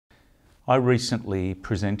I recently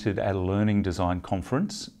presented at a learning design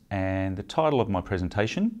conference, and the title of my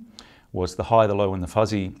presentation was The High, the Low and the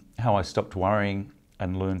Fuzzy, How I Stopped Worrying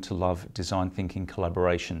and Learned to Love Design Thinking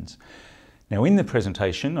Collaborations. Now in the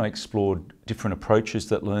presentation I explored different approaches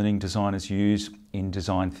that learning designers use in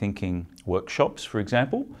design thinking workshops, for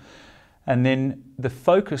example. And then the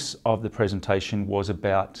focus of the presentation was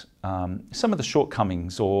about some of the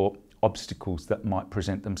shortcomings or obstacles that might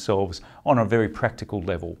present themselves on a very practical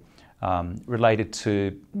level. Related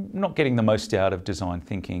to not getting the most out of design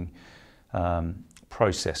thinking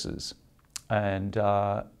processes. And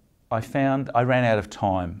I found I ran out of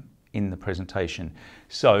time in the presentation.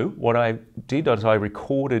 So what I did is I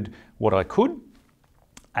recorded what I could,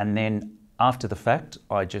 and then after the fact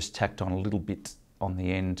I just tacked on a little bit on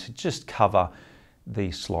the end to just cover the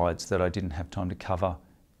slides that I didn't have time to cover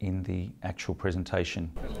in the actual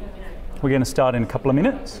presentation. We're going to start in a couple of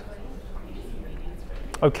minutes.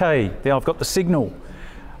 Okay, now I've got the signal.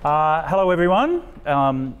 Hello everyone,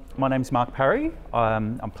 my name's Mark Parry.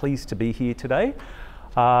 I'm pleased to be here today.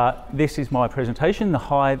 This is my presentation, The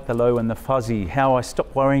High, the Low and the Fuzzy, How I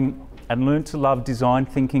Stopped Worrying and Learned to Love Design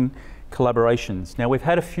Thinking Collaborations. Now we've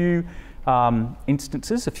had a few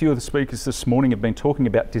instances, a few of the speakers this morning have been talking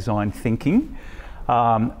about design thinking.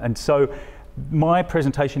 And so my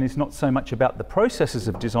presentation is not so much about the processes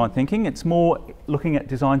of design thinking, it's more looking at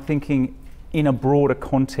design thinking in a broader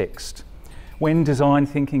context. When design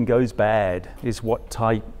thinking goes bad is what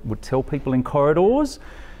I would tell people in corridors.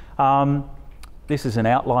 This is an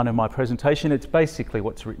outline of my presentation. It's basically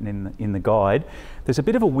what's written in the guide. There's a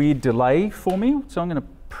bit of a weird delay for me, so I'm going to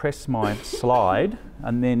press my slide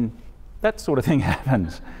and then that sort of thing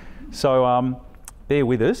happens. So bear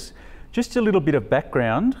with us. Just a little bit of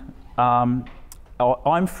background.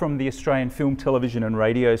 I'm from the Australian Film, Television and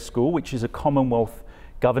Radio School, which is a Commonwealth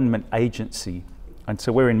government agency, and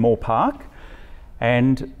so we're in Moore Park,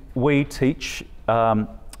 and we teach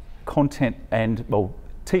content and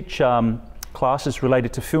teach classes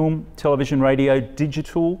related to film, television, radio,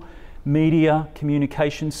 digital, media,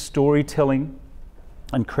 communication, storytelling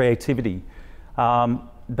and creativity.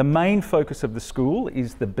 The main focus of the school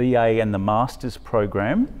is the BA and the Masters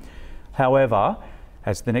program. However,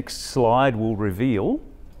 as the next slide will reveal,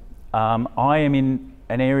 I am in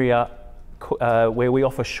an area where we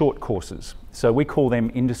offer short courses. So we call them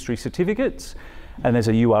industry certificates, and there's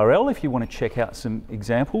a URL if you want to check out some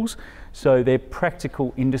examples. So they're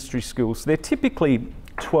practical industry skills. They're typically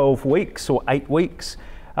 12 weeks or 8 weeks.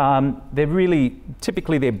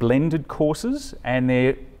 Typically they're blended courses, and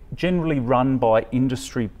they're generally run by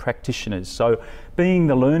industry practitioners. So being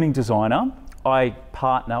the learning designer, I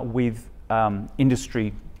partner with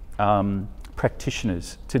industry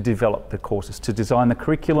practitioners to develop the courses, to design the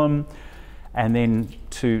curriculum, and then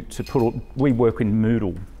we work in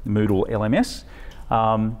Moodle LMS,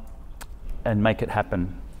 and make it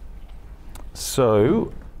happen.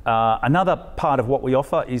 So another part of what we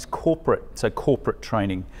offer is corporate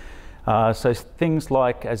training. So things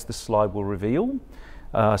like, as the slide will reveal,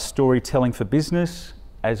 storytelling for business,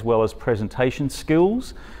 as well as presentation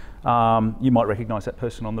skills. You might recognise that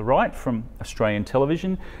person on the right from Australian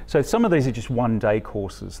television. So some of these are just one-day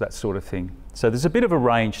courses, that sort of thing. So there's a bit of a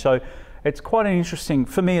range. So it's quite an interesting,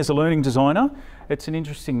 for me as a learning designer, it's an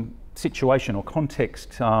interesting situation or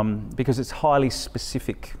context because it's highly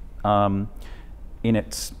specific in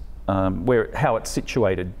its, how it's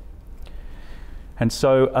situated. And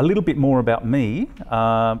so a little bit more about me.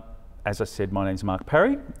 As I said, my name's Mark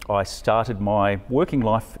Parry. I started my working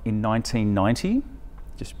life in 1990.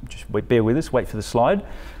 Just bear with us, wait for the slide.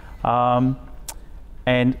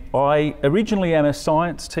 And I originally am a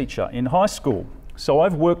science teacher in high school. So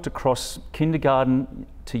I've worked across kindergarten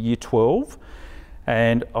to year 12,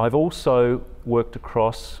 and I've also worked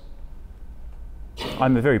across,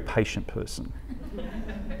 I'm a very patient person.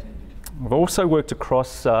 I've also worked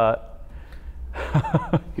across, here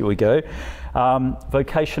we go,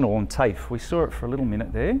 vocational and TAFE. We saw it for a little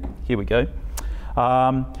minute there. Here we go.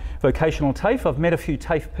 Vocational TAFE. I've met a few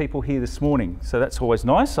TAFE people here this morning, so that's always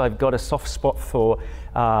nice. I've got a soft spot for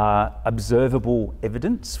observable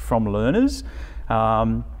evidence from learners.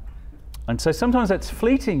 And so sometimes that's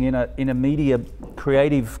fleeting in a media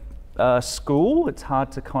creative school. It's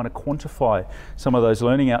hard to kind of quantify some of those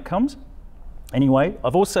learning outcomes. Anyway,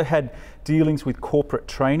 I've also had dealings with corporate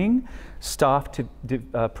training, staff to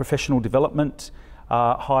professional development,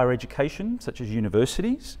 higher education, such as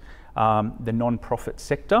universities, the non-profit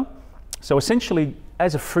sector. So essentially,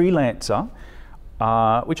 as a freelancer,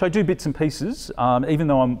 which I do bits and pieces, even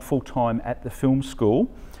though I'm full-time at the film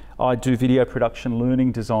school, I do video production,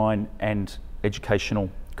 learning design and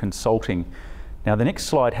educational consulting Now the next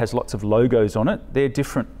slide has lots of logos on it. They're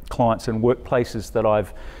different clients and workplaces that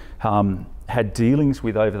I've had dealings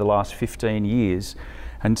with over the last 15 years.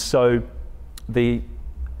 And so the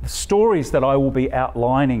stories that I will be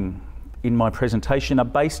outlining in my presentation are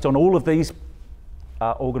based on all of these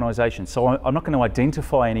organisations. So I'm not going to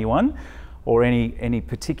identify anyone or any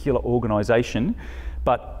particular organisation,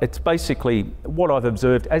 but it's basically what I've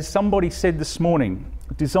observed. As somebody said this morning,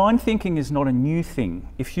 design thinking is not a new thing.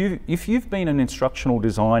 If you've been an instructional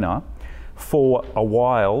designer for a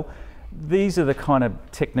while, these are the kind of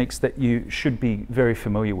techniques that you should be very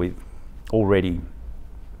familiar with already.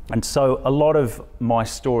 And so a lot of my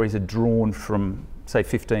stories are drawn from, say,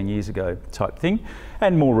 15 years ago type thing,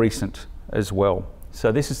 and more recent as well.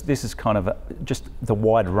 So this is kind of just the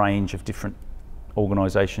wide range of different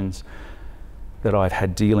organisations that I've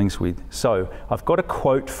had dealings with. So I've got a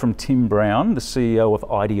quote from Tim Brown, the CEO of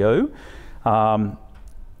IDEO,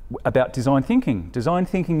 about design thinking. Design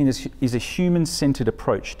thinking is a human-centred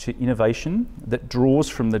approach to innovation that draws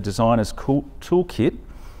from the designer's toolkit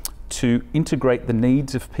to integrate the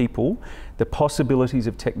needs of people, the possibilities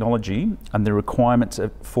of technology, and the requirements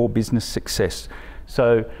for business success.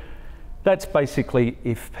 So that's basically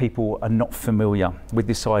if people are not familiar with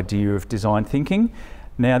this idea of design thinking.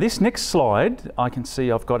 Now this next slide, I can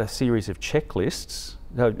see I've got a series of checklists,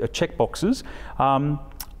 checkboxes.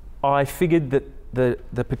 I figured that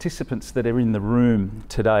the participants that are in the room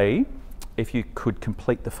today, if you could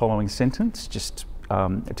complete the following sentence, just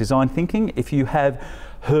design thinking. If you have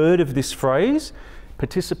heard of this phrase,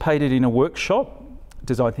 participated in a workshop,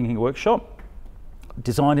 design thinking workshop,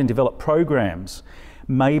 designed and developed programs,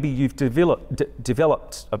 maybe you've delivered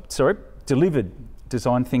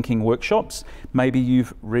design thinking workshops, maybe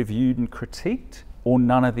you've reviewed and critiqued, or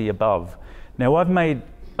none of the above. Now I've made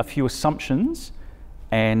a few assumptions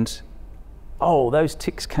and those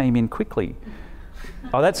ticks came in quickly.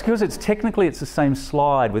 That's because it's the same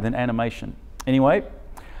slide with an animation. Anyway,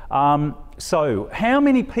 so how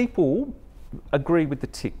many people agree with the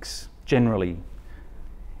ticks generally?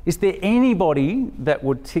 Is there anybody that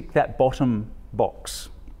would tick that bottom box?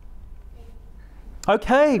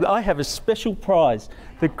 Okay, I have a special prize.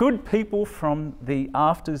 The good people from the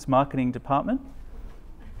Afters Marketing Department.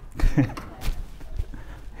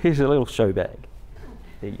 Here's a little show bag.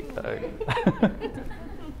 There you go.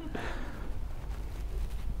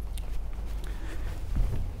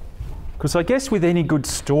 Because I guess with any good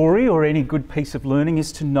story or any good piece of learning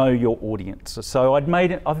is to know your audience. So I've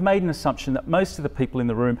made an assumption that most of the people in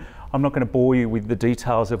the room, I'm not going to bore you with the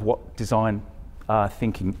details of what design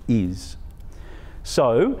thinking is.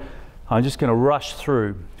 So I'm just going to rush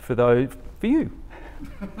through for you.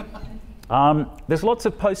 There's lots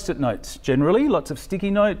of post-it notes generally, lots of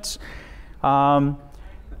sticky notes.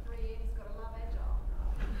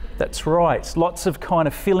 That's right, lots of kind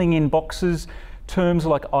of filling in boxes, terms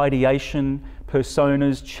like ideation,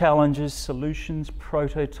 personas, challenges, solutions,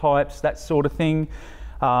 prototypes, that sort of thing,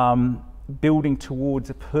 building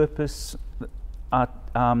towards a purpose,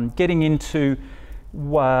 getting into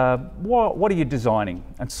what are you designing?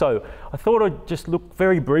 And so I thought I'd just look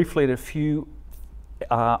very briefly at a few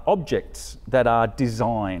objects that are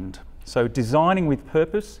designed. So designing with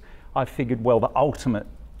purpose, I figured, well, the ultimate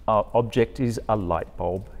object is a light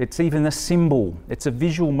bulb. It's even a symbol. It's a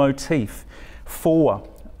visual motif for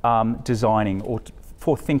designing or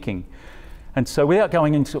for thinking. And so without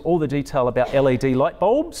going into all the detail about LED light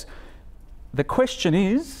bulbs, the question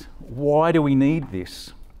is, why do we need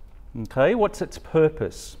this? Okay, what's its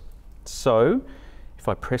purpose? So if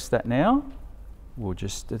I press that now,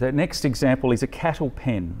 the next example is a cattle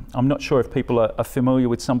pen. I'm not sure if people are familiar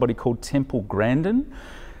with somebody called Temple Grandin.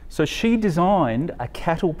 So she designed a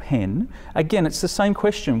cattle pen. Again, it's the same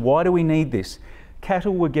question. Why do we need this?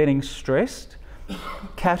 Cattle were getting stressed.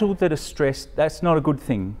 Cattle that are stressed, that's not a good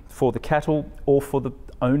thing for the cattle or for the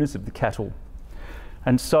owners of the cattle.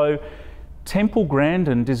 And so Temple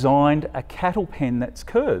Grandin designed a cattle pen that's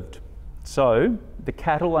curved. So the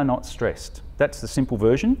cattle are not stressed. That's the simple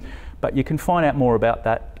version, but you can find out more about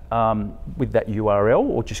that with that URL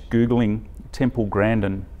or just Googling Temple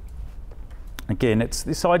Grandin. Again, it's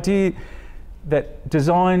this idea that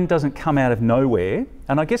design doesn't come out of nowhere,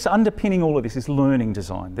 and I guess underpinning all of this is learning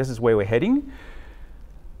design. This is where we're heading.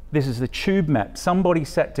 This is the tube map. Somebody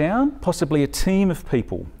sat down, possibly a team of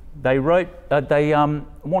people. They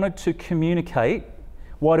wanted to communicate.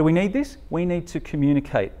 Why do we need this? We need to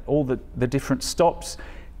communicate all the different stops.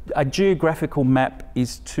 A geographical map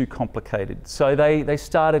is too complicated. So they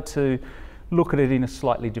started to look at it in a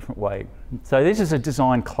slightly different way. So this is a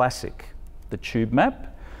design classic, the tube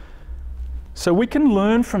map. So we can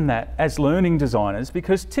learn from that as learning designers,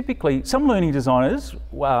 because typically some learning designers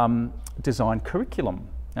design curriculum,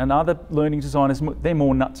 and other learning designers, they're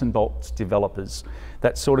more nuts and bolts developers,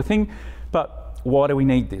 that sort of thing. But why do we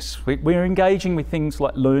need this? We're engaging with things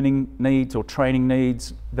like learning needs or training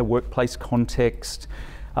needs, the workplace context,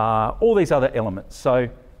 all these other elements. So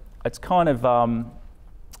it's kind of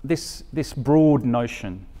this broad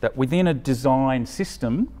notion that within a design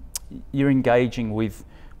system, you're engaging with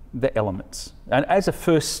the elements. And as a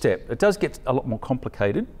first step, it does get a lot more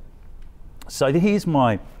complicated. So here's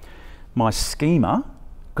my schema,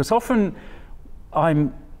 because often I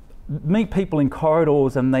meet people in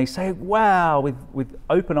corridors and they say, wow, with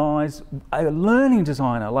open eyes, a learning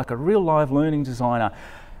designer, like a real live learning designer.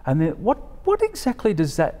 And then what exactly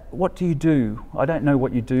does that, what do you do? I don't know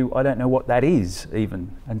what you do. I don't know what that is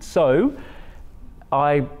even. And so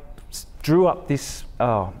I drew up this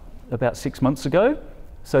about 6 months ago.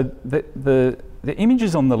 So the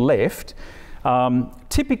images on the left,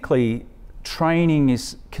 typically training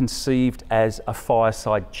is conceived as a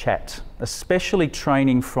fireside chat, especially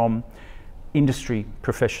training from industry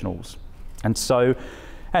professionals.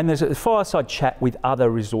 And there's a fireside chat with other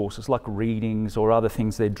resources like readings or other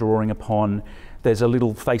things they're drawing upon. There's a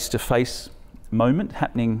little face-to-face moment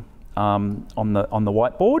happening on the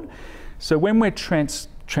whiteboard. So when we're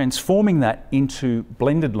transforming that into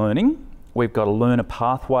blended learning, we've got a learner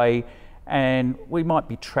pathway, and we might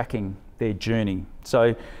be tracking their journey.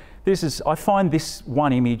 So I find this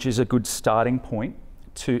one image is a good starting point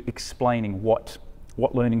to explaining what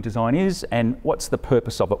learning design is and what's the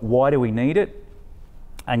purpose of it. Why do we need it?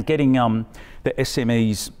 And getting the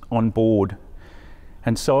SMEs on board.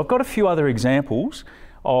 And so I've got a few other examples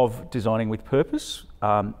of designing with purpose.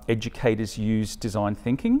 Educators use design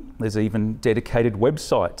thinking. There's even dedicated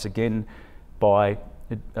websites, again,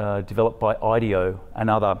 developed by IDEO and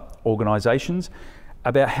other organisations,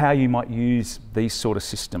 about how you might use these sort of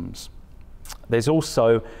systems. There's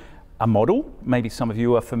also a model, maybe some of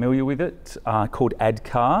you are familiar with it, called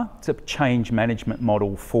ADCAR. It's a change management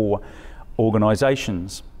model for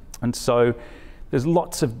organisations. And so there's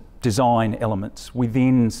lots of design elements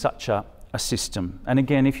within such a system. And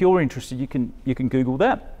again, if you're interested, you can Google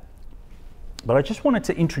that. But I just wanted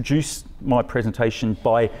to introduce my presentation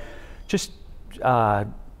by just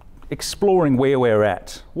exploring where we're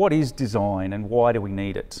at. What is design and why do we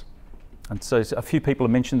need it? And so a few people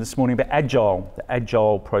have mentioned this morning about the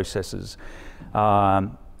agile processes.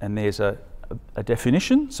 And there's a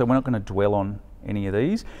definition, so we're not going to dwell on any of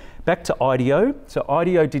these. Back to IDEO. So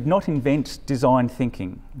IDEO did not invent design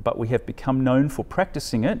thinking, but we have become known for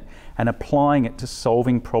practicing it and applying it to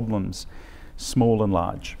solving problems, small and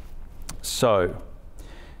large. So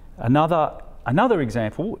another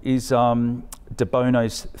example is De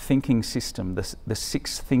Bono's thinking system, the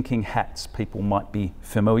 6 thinking hats people might be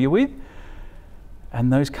familiar with.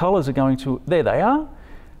 And those colours are going to, there they are.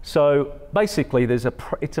 So basically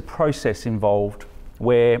it's a process involved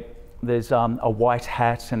where there's a white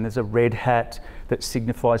hat and there's a red hat that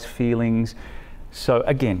signifies feelings. So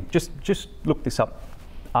again, just look this up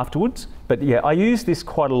afterwards. But yeah, I use this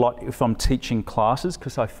quite a lot if I'm teaching classes,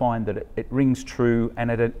 because I find that it rings true and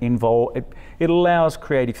it allows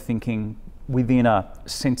creative thinking within a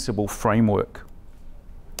sensible framework.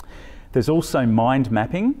 There's also mind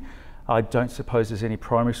mapping. I don't suppose there's any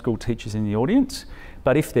primary school teachers in the audience,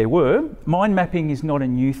 but if there were, mind mapping is not a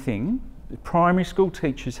new thing. Primary school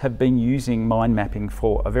teachers have been using mind mapping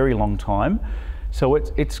for a very long time. So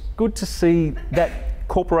it's good to see that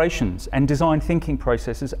corporations and design thinking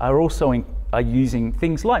processes are also using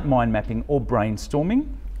things like mind mapping or brainstorming,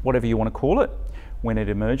 whatever you want to call it, when it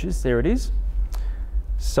emerges. There it is.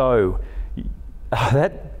 So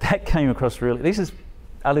that came across really, this is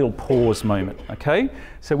a little pause moment, okay?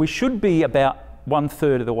 So we should be about one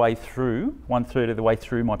third of the way through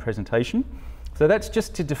my presentation. So that's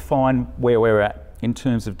just to define where we're at in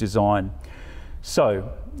terms of design.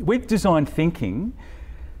 So with design thinking,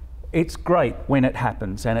 it's great when it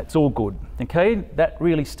happens and it's all good, okay? That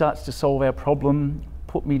really starts to solve our problem.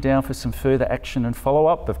 Put me down for some further action and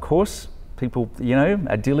follow-up, of course. People,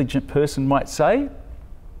 a diligent person might say.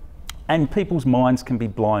 And people's minds can be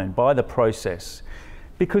blown by the process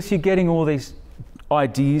because you're getting all these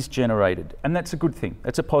ideas generated, and that's a good thing.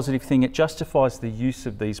 That's a positive thing. It justifies the use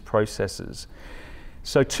of these processes.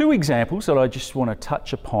 So 2 examples that I just want to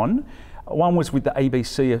touch upon. One was with the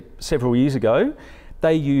ABC several years ago.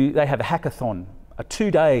 They have a hackathon,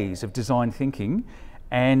 2 days of design thinking,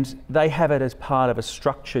 and they have it as part of a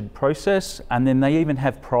structured process, and then they even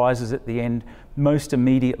have prizes at the end, most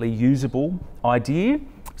immediately usable idea.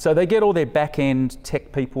 So they get all their back-end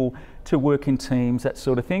tech people to work in teams, that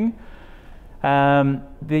sort of thing.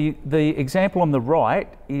 The example on the right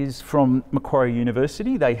is from Macquarie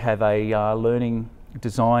University. They have a learning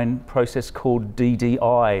design process called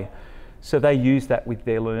DDI. So they use that with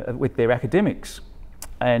their academics,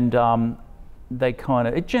 and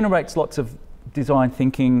it generates lots of design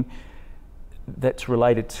thinking that's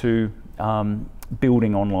related to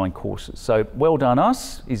building online courses. So well done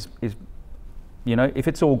us is if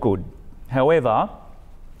it's all good. However,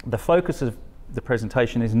 the focus of the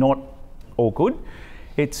presentation is not all good.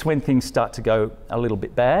 It's when things start to go a little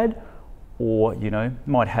bit bad, or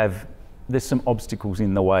there's some obstacles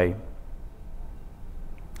in the way.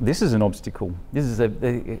 This is an obstacle. This is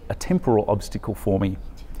a temporal obstacle for me.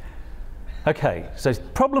 Okay, so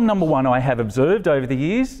problem number one I have observed over the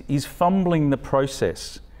years is fumbling the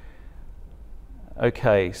process.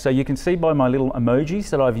 Okay, so you can see by my little emojis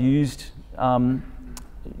that I've used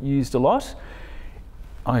a lot.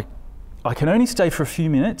 I can only stay for a few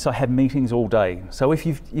minutes. I have meetings all day. So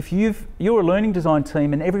if you're a learning design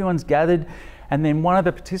team and everyone's gathered, and then one of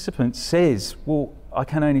the participants says, well, I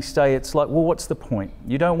can only stay, it's like, well, what's the point?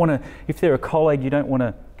 You don't want to, if they're a colleague, you don't want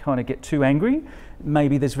to kind of get too angry.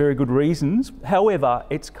 Maybe there's very good reasons. However,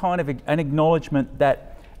 it's kind of an acknowledgement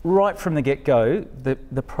that right from the get-go,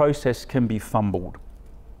 the process can be fumbled.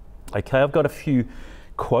 Okay, I've got a few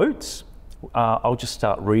quotes. I'll just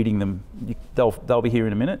start reading them. They'll be here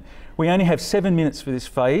in a minute. We only have 7 minutes for this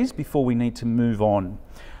phase before we need to move on.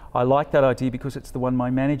 I like that idea because it's the one my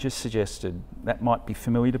manager suggested. That might be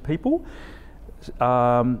familiar to people.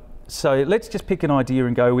 So let's just pick an idea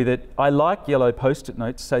and go with it. I like yellow post-it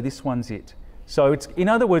notes, so this one's it. So it's, in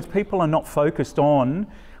other words, people are not focused on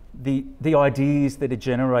the ideas that are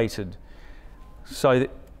generated. So that,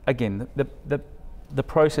 again, the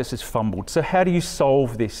process is fumbled. So how do you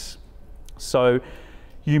solve this? So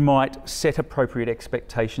you might set appropriate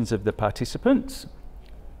expectations of the participants.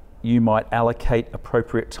 You might allocate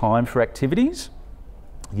appropriate time for activities.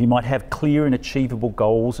 You might have clear and achievable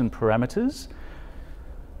goals and parameters.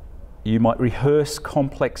 You might rehearse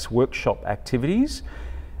complex workshop activities,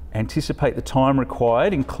 anticipate the time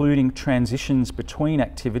required, including transitions between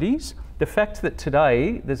activities. The fact that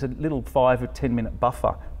today there's a little 5 or 10 minute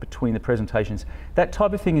buffer between the presentations, that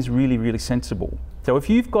type of thing is really, really sensible. So if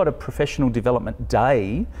you've got a professional development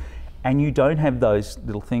day and you don't have those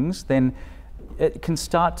little things, then it can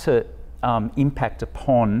start to impact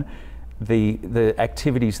upon the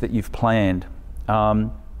activities that you've planned.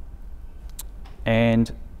 And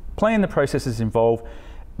plan the processes involved,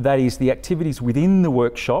 that is the activities within the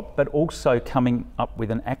workshop, but also coming up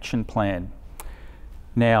with an action plan.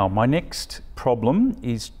 Now, my next problem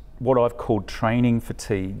is what I've called training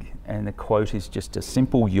fatigue, and the quote is just a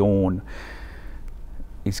simple yawn.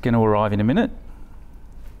 He's going to arrive in a minute.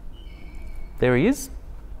 There he is.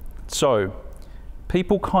 So,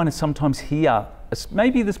 people kind of sometimes hear,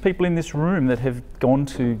 maybe there's people in this room that have gone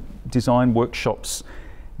to design workshops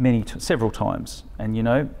several times, and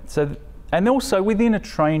and also within a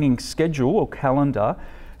training schedule or calendar,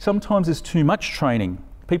 sometimes there's too much training.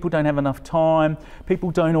 People don't have enough time. People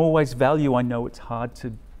don't always value, I know it's hard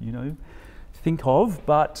to, think of,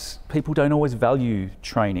 but people don't always value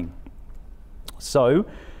training. So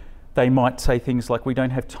they might say things like, we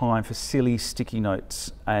don't have time for silly sticky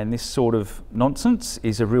notes, and this sort of nonsense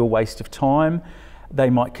is a real waste of time. They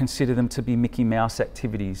might consider them to be Mickey Mouse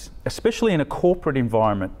activities, especially in a corporate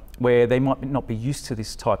environment where they might not be used to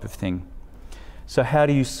this type of thing. So how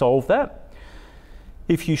do you solve that?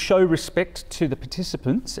 If you show respect to the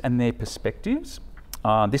participants and their perspectives,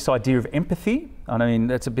 this idea of empathy, I mean,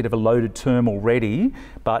 that's a bit of a loaded term already,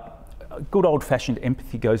 but good old-fashioned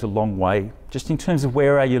empathy goes a long way, just in terms of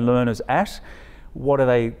where are your learners at, what are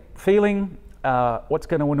they feeling, what's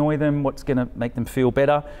going to annoy them, what's going to make them feel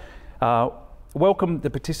better. Welcome the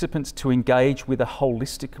participants to engage with a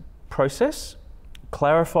holistic process,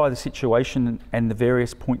 clarify the situation and the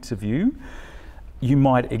various points of view. You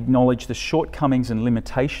might acknowledge the shortcomings and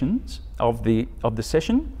limitations of the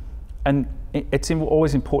session, and it's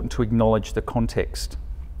always important to acknowledge the context.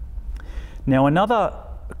 Now, another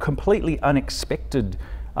completely unexpected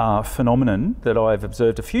phenomenon that I've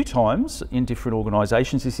observed a few times in different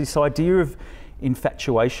organisations is this idea of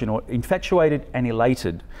infatuation, or infatuated and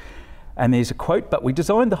elated. And there's a quote, but we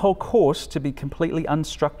designed the whole course to be completely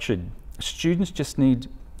unstructured. Students just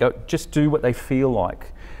do what they feel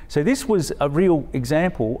like. So this was a real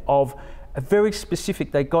example of a very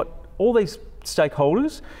specific, they got all these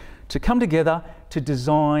stakeholders to come together to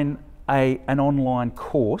design an online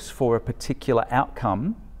course for a particular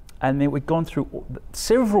outcome, and then we'd gone through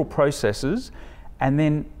several processes, and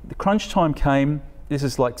then the crunch time came. This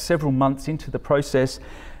is like several months into the process,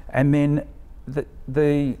 and then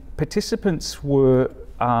the participants were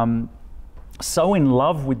so in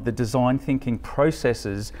love with the design thinking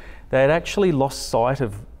processes, they had actually lost sight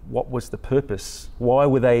of what was the purpose. Why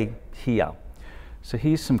were they here? So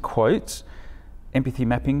here's some quotes. Empathy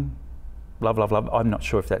mapping, blah, blah, blah. I'm not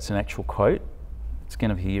sure if that's an actual quote. It's going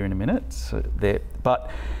to be here in a minute. So there.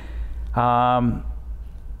 But I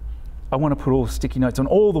want to put all the sticky notes on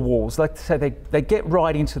all the walls. Like to say, they get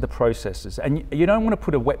right into the processes. And you don't want to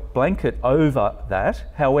put a wet blanket over that.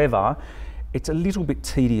 However, it's a little bit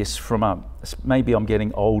tedious maybe I'm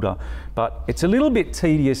getting older, but it's a little bit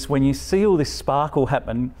tedious when you see all this sparkle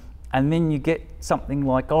happen and then you get something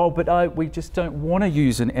like, oh, but we just don't want to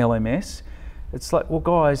use an LMS. It's like, well,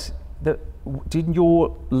 guys, did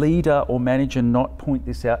your leader or manager not point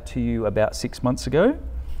this out to you about 6 months ago?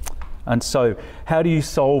 And so how do you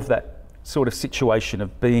solve that sort of situation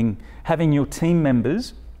of having your team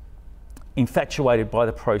members infatuated by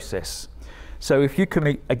the process? So if you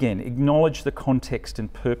can, again, acknowledge the context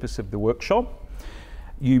and purpose of the workshop,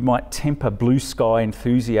 you might temper blue sky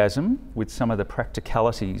enthusiasm with some of the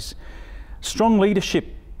practicalities. Strong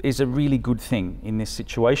leadership is a really good thing in this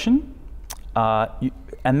situation. And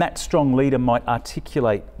that strong leader might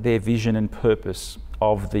articulate their vision and purpose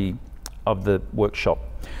of the workshop,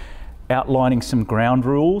 outlining some ground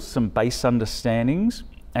rules, some base understandings,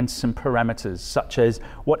 and some parameters, such as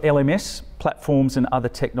what LMS platforms and other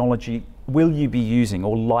technology will you be using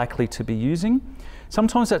or likely to be using.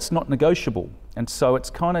 Sometimes that's not negotiable, and so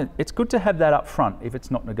it's good to have that up front if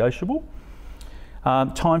it's not negotiable.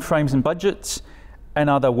 Timeframes and budgets, and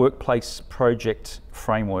other workplace project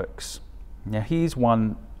frameworks. Now here's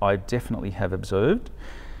one I definitely have observed,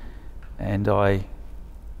 and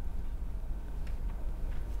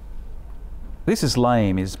this is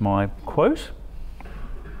lame is my quote.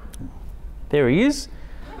 There he is.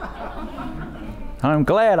 I'm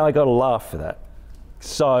glad I got a laugh for that.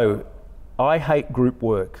 So, I hate group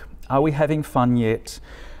work. Are we having fun yet?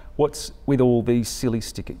 What's with all these silly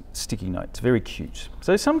sticky notes? Very cute.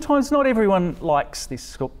 So sometimes not everyone likes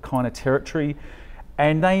this kind of territory,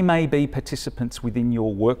 and they may be participants within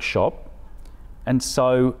your workshop. And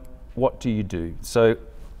so what do you do? So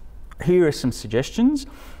here are some suggestions.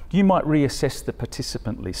 You might reassess the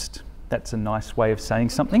participant list. That's a nice way of saying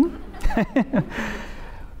something.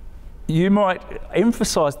 You might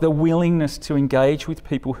emphasise the willingness to engage with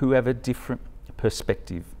people who have a different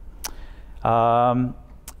perspective.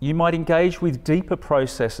 You might engage with deeper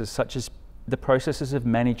processes, such as the processes of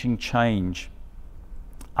managing change.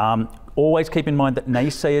 Always keep in mind that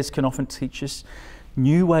naysayers can often teach us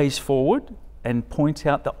new ways forward and point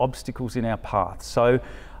out the obstacles in our path. So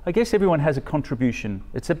I guess everyone has a contribution.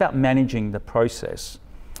 It's about managing the process.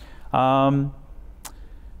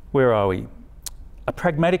 Where are we? A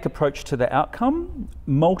pragmatic approach to the outcome,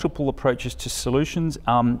 multiple approaches to solutions,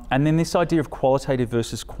 and then this idea of qualitative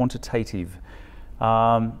versus quantitative.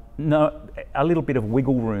 A little bit of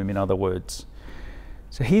wiggle room, in other words.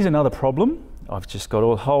 So here's another problem. I've just got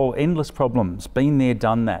a whole endless problems. Been there,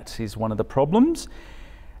 done that is one of the problems.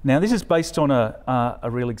 Now this is based on a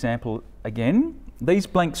real example again. These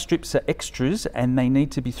blank strips are extras and they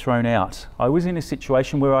need to be thrown out. I was in a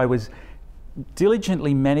situation where I was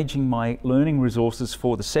diligently managing my learning resources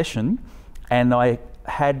for the session, and I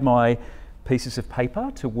had my pieces of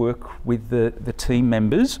paper to work with the team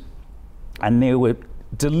members, and there were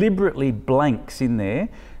deliberately blanks in there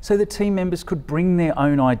so the team members could bring their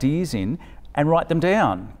own ideas in and write them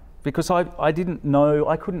down, because I didn't know,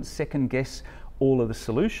 I couldn't second guess all of the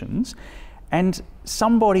solutions, and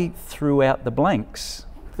somebody threw out the blanks.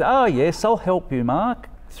 Oh yes, I'll help you, Mark.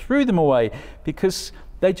 Threw them away because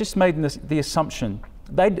they just made the assumption.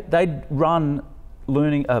 They'd run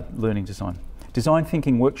design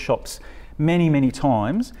thinking workshops many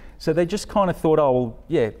times, so they just kind of thought, oh, well,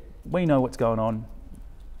 yeah, we know what's going on.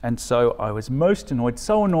 And so I was most annoyed,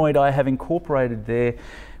 so annoyed I have incorporated their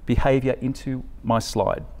behaviour into my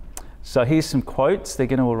slide. So here's some quotes, they're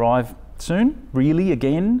going to arrive soon. Really,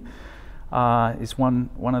 again, is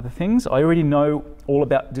one of the things. I already know all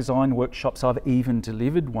about design workshops, I've even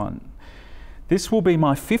delivered one. This will be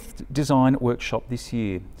my 5th design workshop this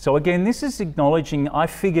year. So again, this is acknowledging, I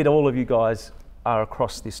figured all of you guys are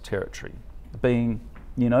across this territory, being,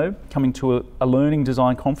 coming to a learning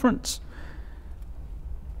design conference.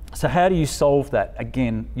 So how do you solve that?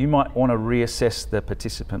 Again, you might want to reassess the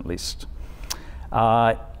participant list.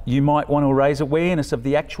 You might want to raise awareness of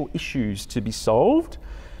the actual issues to be solved.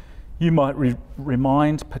 You might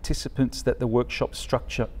remind participants that the workshop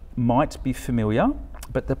structure might be familiar,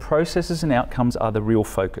 but the processes and outcomes are the real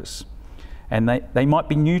focus. And they might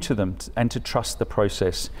be new to them, and to trust the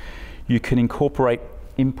process. You can incorporate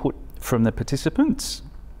input from the participants.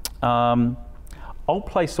 I'll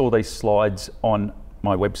place all these slides on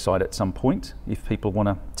my website at some point if people want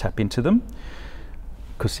to tap into them,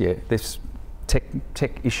 because yeah, this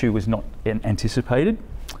tech issue was not anticipated.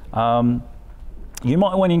 You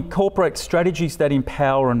might want to incorporate strategies that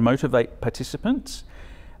empower and motivate participants,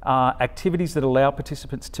 activities that allow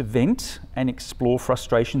participants to vent and explore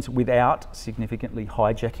frustrations without significantly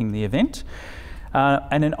hijacking the event,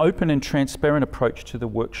 and an open and transparent approach to the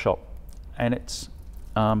workshop and its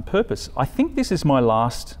purpose. I think this is my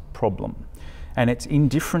last problem, and it's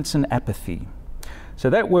indifference and apathy. So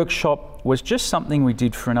that workshop was just something we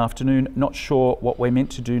did for an afternoon, not sure what we're meant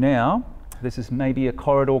to do now. This is maybe a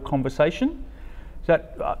corridor conversation. Is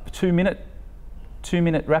that 2 minute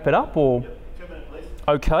wrap it up, or? Yep, 2 minutes, please.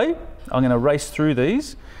 Okay, I'm going to race through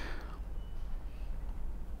these.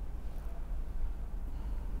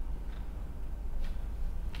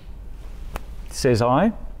 Says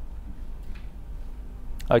I.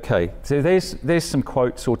 Okay, so there's some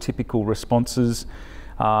quotes or typical responses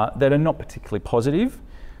that are not particularly positive.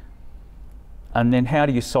 And then how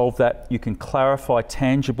do you solve that? You can clarify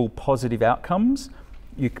tangible positive outcomes.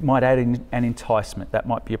 You might add in an enticement, that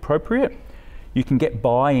might be appropriate. You can get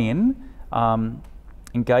buy-in,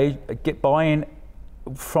 get buy-in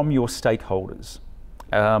from your stakeholders,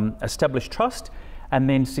 establish trust, and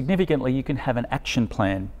then significantly you can have an action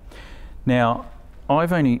plan. Now,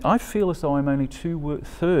 I feel as though I'm only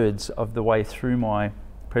 2/3 of the way through my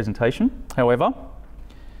presentation. However,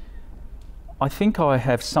 I think I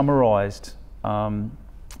have summarised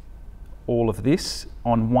all of this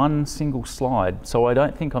on one single slide, so I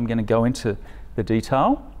don't think I'm going to go into the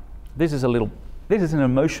detail. This is an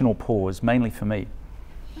emotional pause, mainly for me.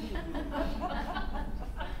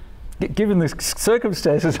 Given the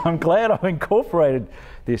circumstances, I'm glad I've incorporated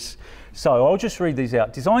this. So I'll just read these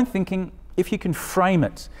out. Design thinking, if you can frame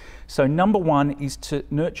it. So number one is to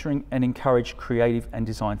nurturing and encourage creative and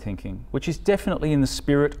design thinking, which is definitely in the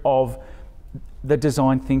spirit of the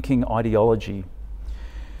design thinking ideology.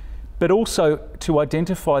 But also to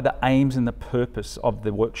identify the aims and the purpose of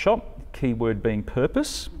the workshop, key word being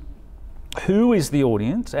purpose. Who is the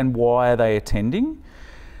audience and why are they attending?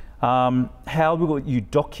 How will you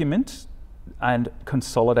document and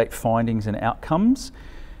consolidate findings and outcomes,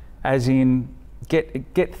 as in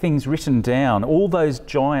get things written down. All those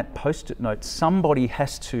giant post-it notes, somebody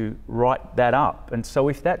has to write that up. And so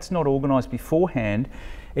if that's not organised beforehand,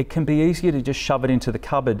 it can be easier to just shove it into the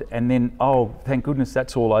cupboard and then, oh, thank goodness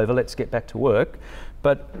that's all over, let's get back to work.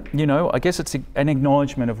 But, you know, I guess it's an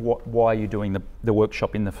acknowledgement of why you're doing the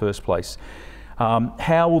workshop in the first place.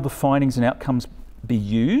 How will the findings and outcomes be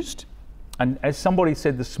used? And as somebody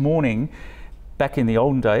said this morning, back in the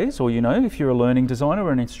olden days, or, you know, if you're a learning designer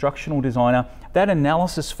or an instructional designer, that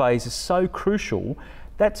analysis phase is so crucial.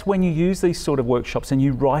 That's when you use these sort of workshops and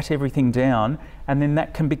you write everything down, and then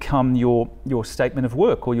that can become your statement of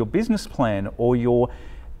work or your business plan or your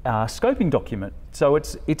scoping document. So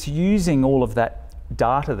it's using all of that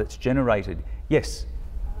data that's generated. Yes?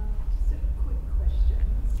 Just a quick question.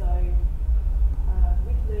 So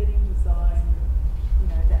with learning design, you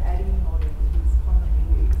know, the ADDIE model is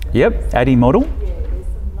commonly used. Yep, ADDIE model. Yeah, there's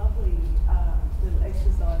some lovely little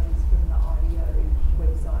exercises from the IDEO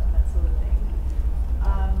website and that sort of thing.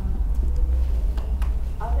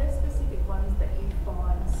 Are there specific ones that you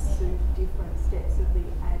find suit different steps of the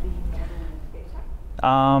ADDIE model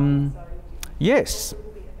better? Yes.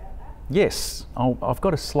 Yes, I've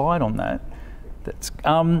got a slide on that. That's,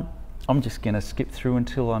 I'm just going to skip through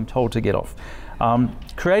until I'm told to get off.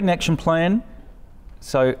 Create an action plan.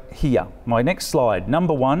 So here, my next slide.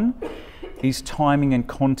 Number one is timing and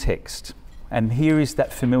context. And here is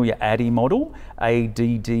that familiar ADDIE model,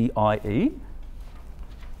 ADDIE.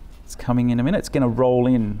 It's coming in a minute. It's going to roll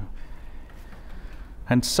in.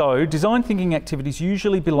 And so design thinking activities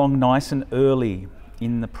usually belong nice and early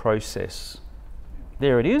in the process.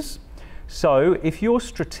 There it is. So if you're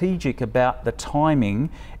strategic about the timing,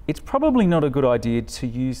 it's probably not a good idea to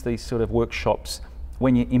use these sort of workshops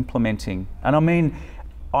when you're implementing. And I mean,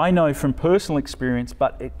 I know from personal experience,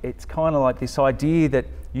 but it's kind of like this idea that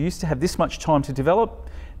you used to have this much time to develop,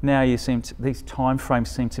 now these time frames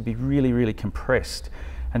seem to be really, really compressed.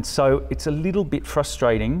 And so it's a little bit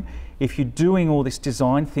frustrating if you're doing all this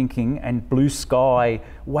design thinking and blue sky,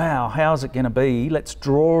 wow, how's it going to be? Let's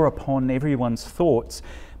draw upon everyone's thoughts.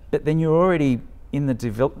 But then you're already in the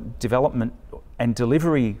development and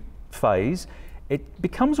delivery phase. It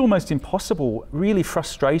becomes almost impossible, really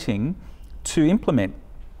frustrating to implement.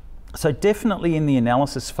 So definitely in the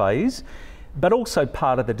analysis phase, but also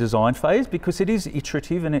part of the design phase, because it is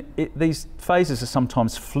iterative and these phases are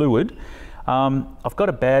sometimes fluid. I've got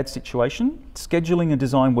a bad situation, scheduling a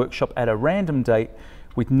design workshop at a random date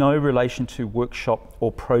with no relation to workshop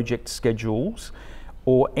or project schedules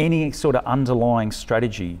or any sort of underlying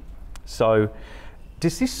strategy. So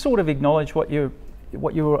does this sort of acknowledge what you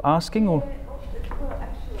were asking? Or? Well,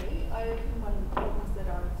 actually, I reckon one of the problems that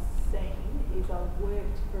I've seen is I've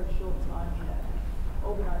worked for a short time in an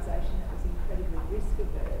organisation that was incredibly risk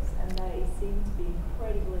averse, and they seem to be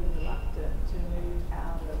incredibly reluctant to move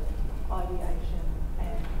out of ideation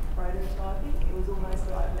and prototyping. It was almost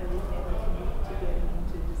like they would never commit to getting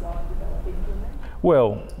into design, develop, implement.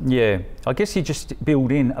 Well, yeah, I guess you just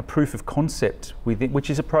build in a proof of concept with it, which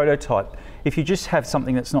is a prototype. If you just have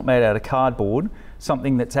something that's not made out of cardboard,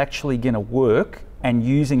 something that's actually going to work and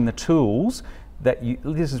using the tools that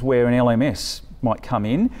this is where an LMS might come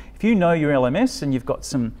in. If you know your LMS and you've got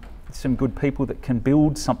some good people that can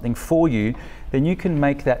build something for you, then you can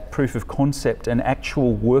make that proof of concept an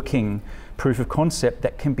actual working proof of concept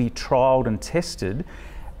that can be trialed and tested.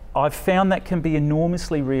 I've found that can be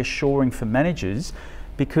enormously reassuring for managers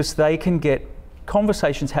because they can get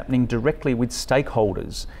conversations happening directly with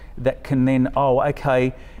stakeholders that can then, oh,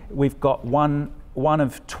 okay, we've got one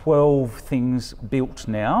of 12 things built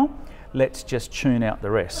now, let's just tune out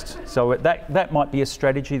the rest. So that might be a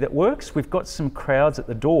strategy that works. We've got some crowds at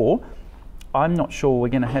the door. I'm not sure we're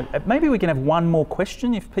going to have, maybe we can have one more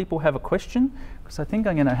question if people have a question, because I think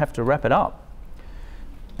I'm going to have to wrap it up.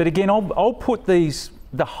 But again, I'll put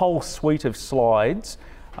the whole suite of slides,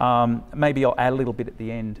 maybe I'll add a little bit at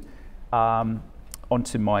the end,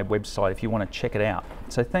 onto my website if you want to check it out.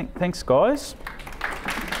 So thanks guys.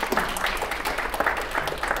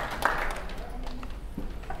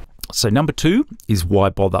 So number 2 is why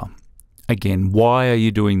bother? Again, why are you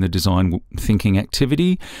doing the design thinking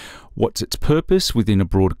activity? What's its purpose within a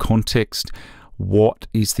broader context? What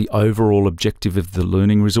is the overall objective of the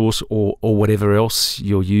learning resource or whatever else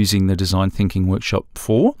you're using the design thinking workshop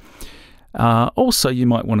for? Also, you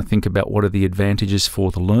might want to think about what are the advantages for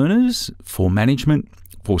the learners, for management,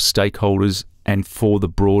 for stakeholders, and for the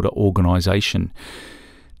broader organisation.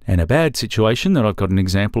 And a bad situation that I've got an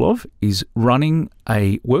example of is running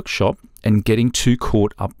a workshop and getting too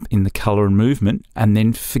caught up in the colour and movement and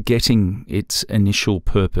then forgetting its initial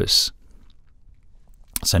purpose.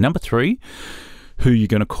 So number 3, who you're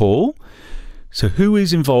going to call. So who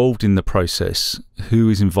is involved in the process? Who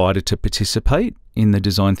is invited to participate in the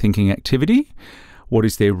design thinking activity? What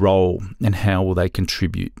is their role and how will they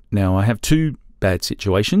contribute? Now I have 2 bad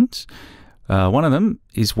situations. One of them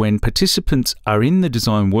is when participants are in the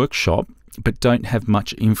design workshop but don't have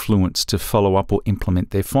much influence to follow up or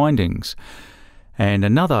implement their findings. And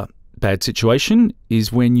another bad situation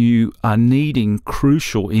is when you are needing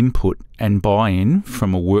crucial input and buy-in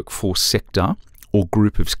from a workforce sector or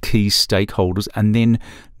group of key stakeholders and then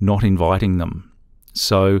not inviting them.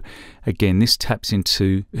 So again, this taps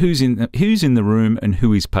into who's in the room and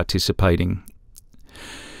who is participating.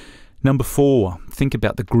 Number 4, think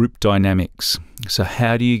about the group dynamics. So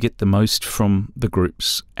how do you get the most from the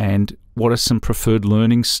groups and what are some preferred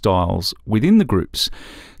learning styles within the groups?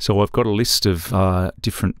 So I've got a list of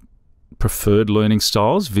different preferred learning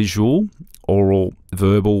styles: visual, oral,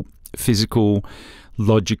 verbal, physical,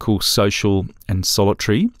 logical, social, and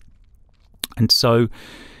solitary. And so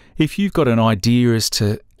if you've got an idea as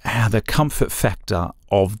to how the comfort factor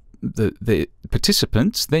of the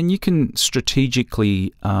participants, then you can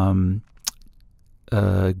strategically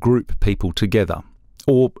group people together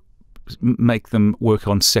or make them work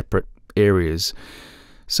on separate areas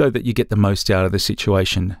so that you get the most out of the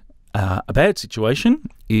situation. A bad situation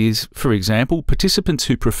is, for example, participants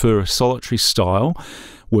who prefer a solitary style,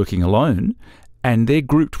 working alone, and they're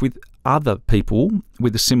grouped with other people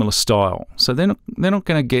with a similar style. So they're not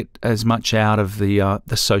going to get as much out of the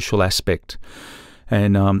social aspect.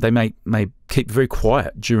 And they may keep very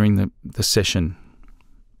quiet during the session.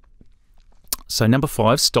 So number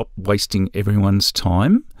 5, stop wasting everyone's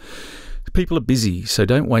time. People are busy, so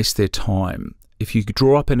don't waste their time. If you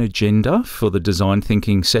draw up an agenda for the design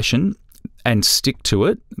thinking session and stick to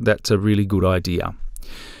it, that's a really good idea.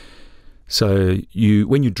 So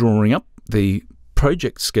when you're drawing up the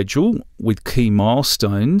project schedule with key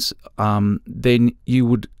milestones, then you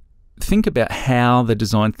would think about how the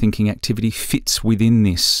design thinking activity fits within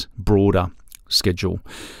this broader schedule.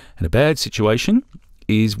 And a bad situation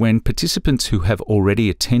is when participants who have already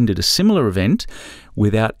attended a similar event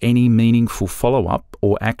without any meaningful follow-up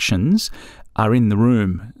or actions are in the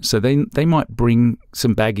room. So they might bring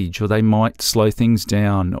some baggage, or they might slow things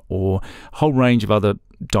down, or a whole range of other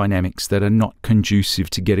dynamics that are not conducive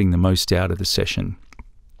to getting the most out of the session.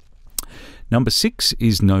 Number 6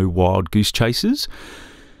 is no wild goose chases.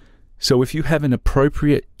 So if you have an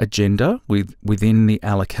appropriate agenda within the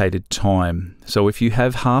allocated time, so if you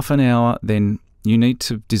have half an hour, then you need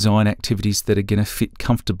to design activities that are going to fit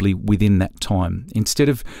comfortably within that time, instead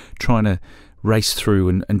of trying to race through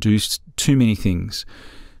and do too many things.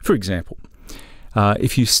 For example,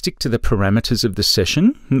 if you stick to the parameters of the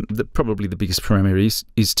session, probably the biggest parameter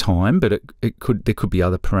is time, but there could be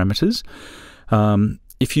other parameters.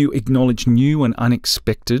 If you acknowledge new and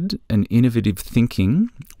unexpected and innovative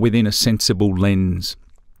thinking within a sensible lens.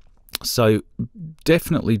 So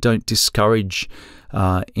definitely don't discourage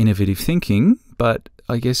innovative thinking, but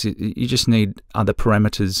I guess you just need other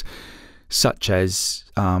parameters, such as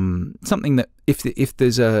something that if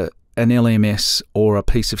there's an LMS or a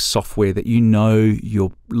piece of software that you know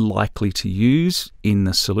you're likely to use in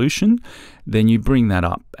the solution, then you bring that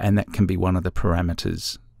up, and that can be one of the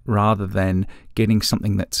parameters, rather than getting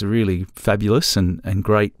something that's really fabulous and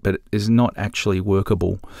great but is not actually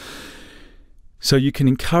workable. So you can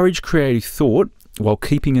encourage creative thought while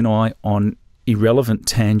keeping an eye on irrelevant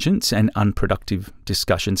tangents and unproductive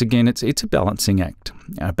discussions. Again, it's a balancing act.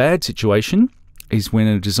 A bad situation is when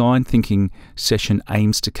a design thinking session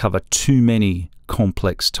aims to cover too many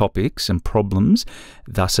complex topics and problems,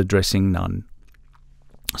 thus addressing none.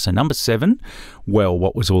 So number 7, well,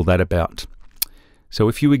 what was all that about? So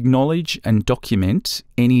if you acknowledge and document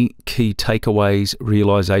any key takeaways,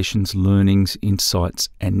 realizations, learnings, insights,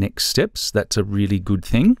 and next steps, that's a really good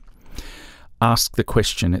thing. Ask the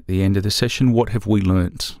question at the end of the session, what have we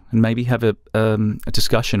learnt? And maybe have a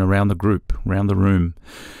discussion around the group, around the room.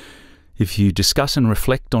 If you discuss and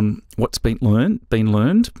reflect on what's been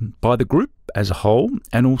learned by the group as a whole,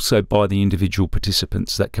 and also by the individual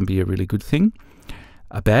participants, that can be a really good thing.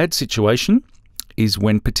 A bad situation is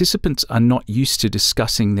when participants are not used to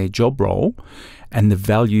discussing their job role and the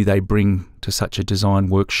value they bring to such a design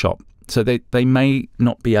workshop. So they may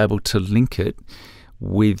not be able to link it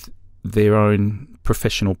with their own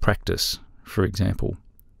professional practice, for example.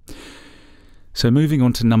 So moving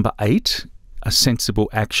on to number 8, a sensible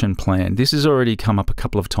action plan. This has already come up a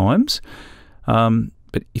couple of times,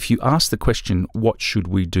 but if you ask the question, what should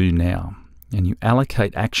we do now? And you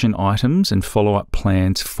allocate action items and follow-up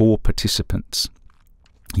plans for participants.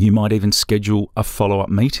 You might even schedule a follow-up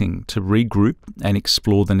meeting to regroup and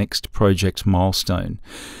explore the next project milestone.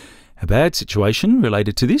 A bad situation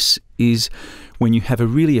related to this is when you have a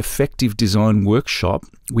really effective design workshop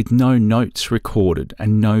with no notes recorded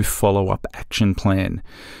and no follow-up action plan.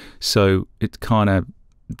 So it kind of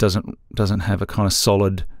doesn't have a kind of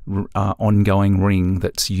solid ongoing ring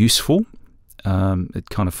that's useful. It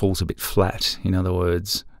kind of falls a bit flat, in other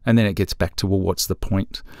words. And then it gets back to, well, what's the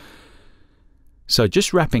point? So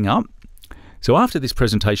just wrapping up, so after this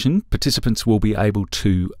presentation, participants will be able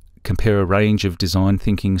to compare a range of design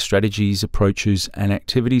thinking strategies, approaches, and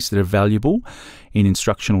activities that are valuable in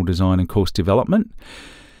instructional design and course development.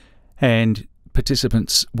 And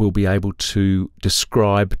participants will be able to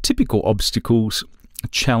describe typical obstacles,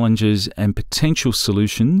 challenges, and potential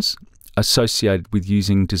solutions associated with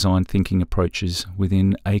using design thinking approaches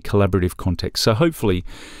within a collaborative context. So hopefully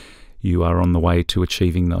you are on the way to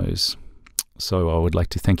achieving those. So I would like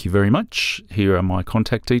to thank you very much. Here are my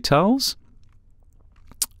contact details,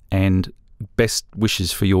 and best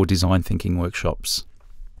wishes for your design thinking workshops.